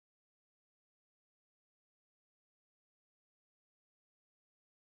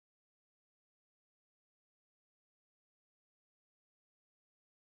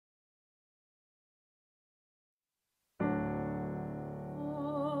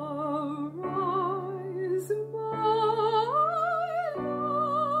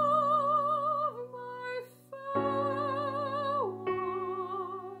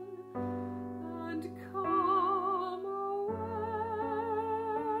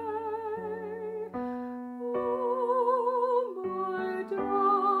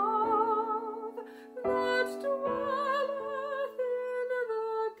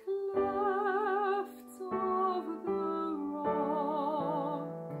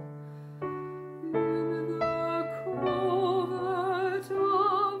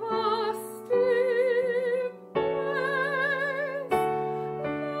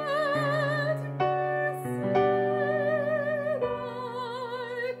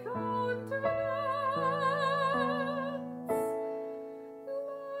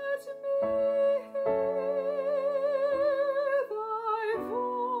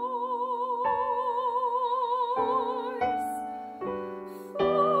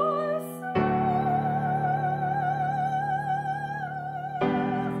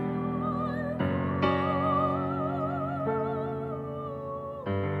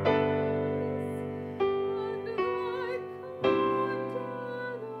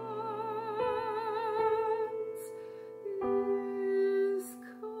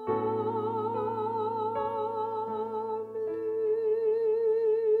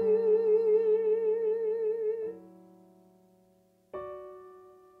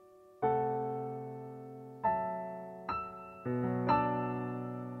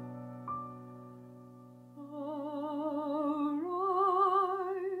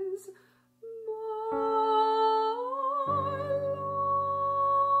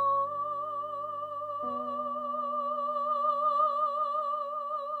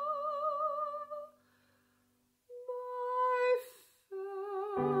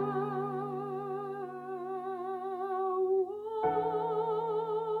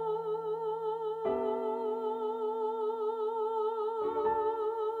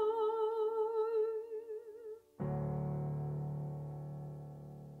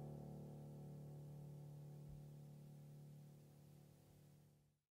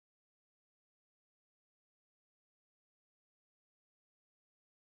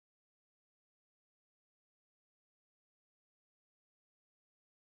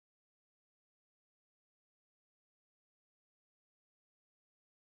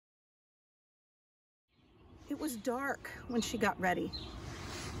was dark when she got ready.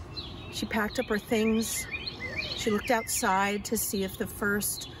 She packed up her things. She looked outside to see if the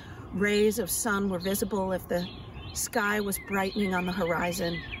first rays of sun were visible, if the sky was brightening on the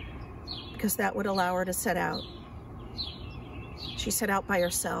horizon, because that would allow her to set out. She set out by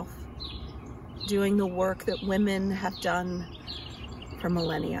herself, doing the work that women have done for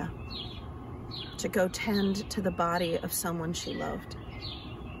millennia, to go tend to the body of someone she loved.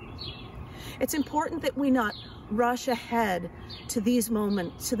 It's important that we not rush ahead to these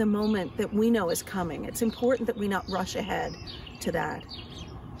moments, to the moment that we know is coming. It's important that we not rush ahead to that,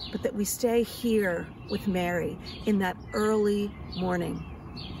 but that we stay here with Mary in that early morning,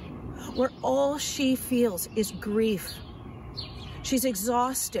 where all she feels is grief. She's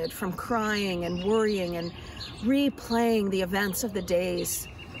exhausted from crying and worrying and replaying the events of the days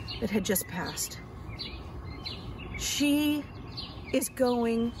that had just passed. She is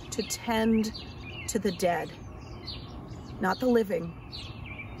going to tend to the dead, not the living.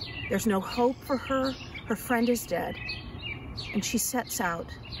 There's no hope for her. Her friend is dead. And she sets out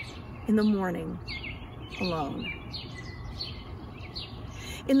in the morning alone.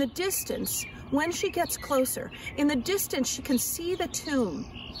 In the distance, when she gets closer, in the distance, she can see the tomb.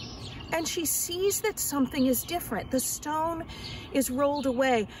 And she sees that something is different. The stone is rolled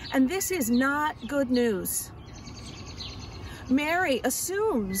away, and this is not good news. Mary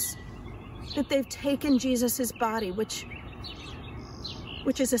assumes that they've taken Jesus's body, which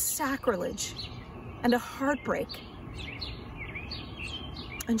is a sacrilege and a heartbreak.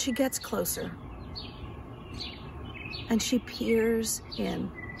 And she gets closer, and she peers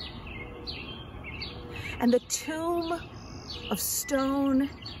in. And the tomb of stone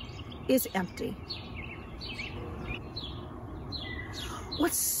is empty.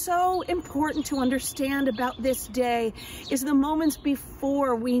 What's so important to understand about this day is the moments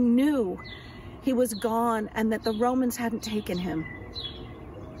before we knew he was gone and that the Romans hadn't taken him.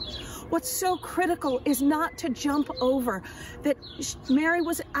 What's so critical is not to jump over that Mary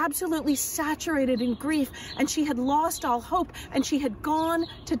was absolutely saturated in grief, and she had lost all hope, and she had gone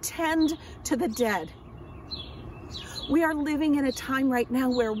to tend to the dead. We are living in a time right now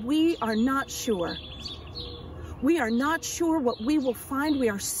where we are not sure. We are not sure what we will find. We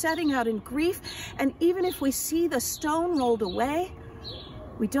are setting out in grief, and even if we see the stone rolled away,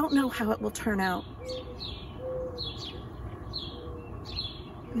 we don't know how it will turn out.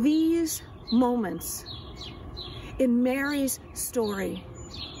 These moments in Mary's story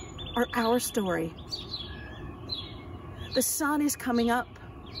are our story. The sun is coming up.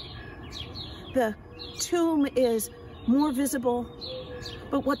 The tomb is more visible,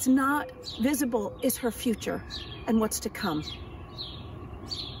 but what's not visible is her future and what's to come.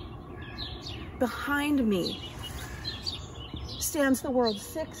 Behind me stands the world's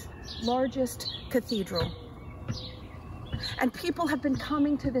 6th largest cathedral. And people have been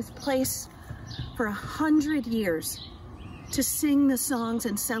coming to this place for 100 years to sing the songs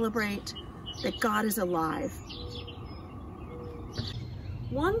and celebrate that God is alive.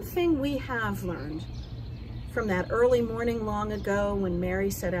 One thing we have learned from that early morning long ago when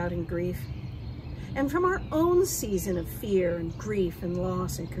Mary set out in grief, and from our own season of fear and grief and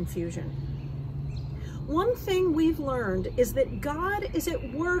loss and confusion, one thing we've learned is that God is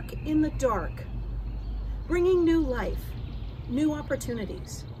at work in the dark, bringing new life, new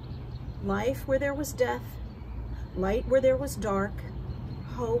opportunities. Life where there was death, light where there was dark,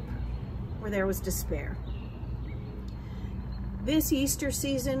 hope where there was despair. This Easter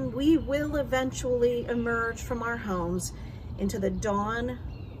season, we will eventually emerge from our homes into the dawn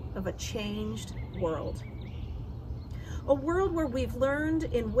of a changed world. A world where we've learned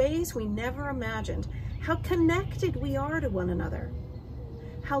in ways we never imagined how connected we are to one another,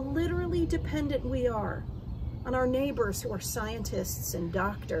 how literally dependent we are on our neighbors who are scientists and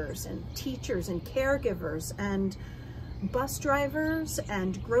doctors and teachers and caregivers and bus drivers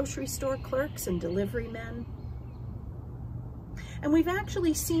and grocery store clerks and delivery men. And we've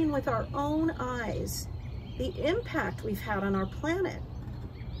actually seen with our own eyes the impact we've had on our planet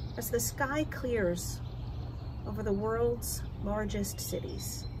as the sky clears over the world's largest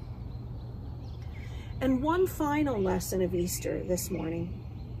cities. And one final lesson of Easter this morning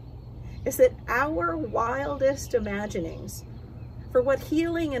is that our wildest imaginings for what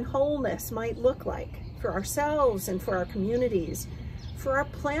healing and wholeness might look like for ourselves and for our communities, for our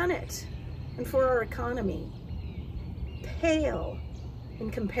planet and for our economy, pale in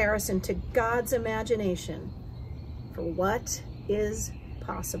comparison to God's imagination for what is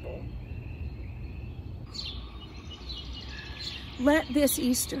possible. Let this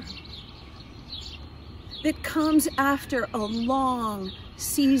Easter, that comes after a long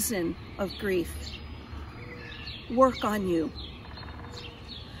season of grief, work on you.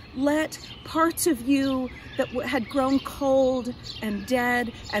 Let parts of you that had grown cold and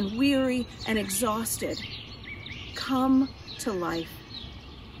dead and weary and exhausted come to life.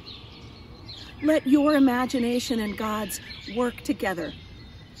 Let your imagination and God's work together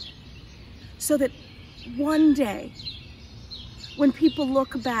so that one day, when people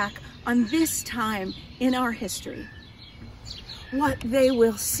look back on this time in our history, what they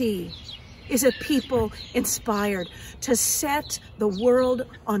will see is a people inspired to set the world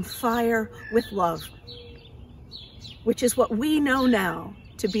on fire with love, which is what we know now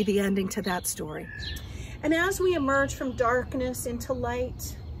to be the ending to that story. And as we emerge from darkness into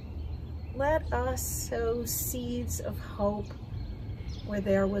light, let us sow seeds of hope where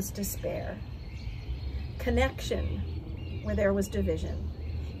there was despair, connection where there was division,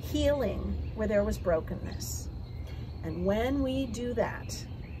 healing where there was brokenness. And when we do that,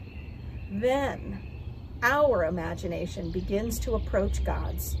 then our imagination begins to approach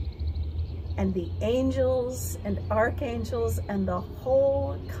God's, and the angels and archangels and the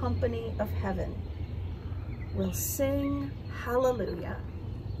whole company of heaven will sing hallelujah,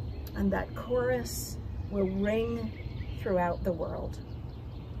 and that chorus will ring throughout the world.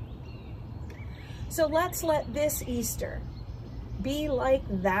 So let's let this Easter be like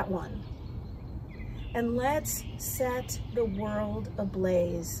that one, and let's set the world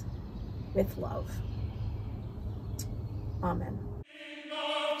ablaze with love. Amen.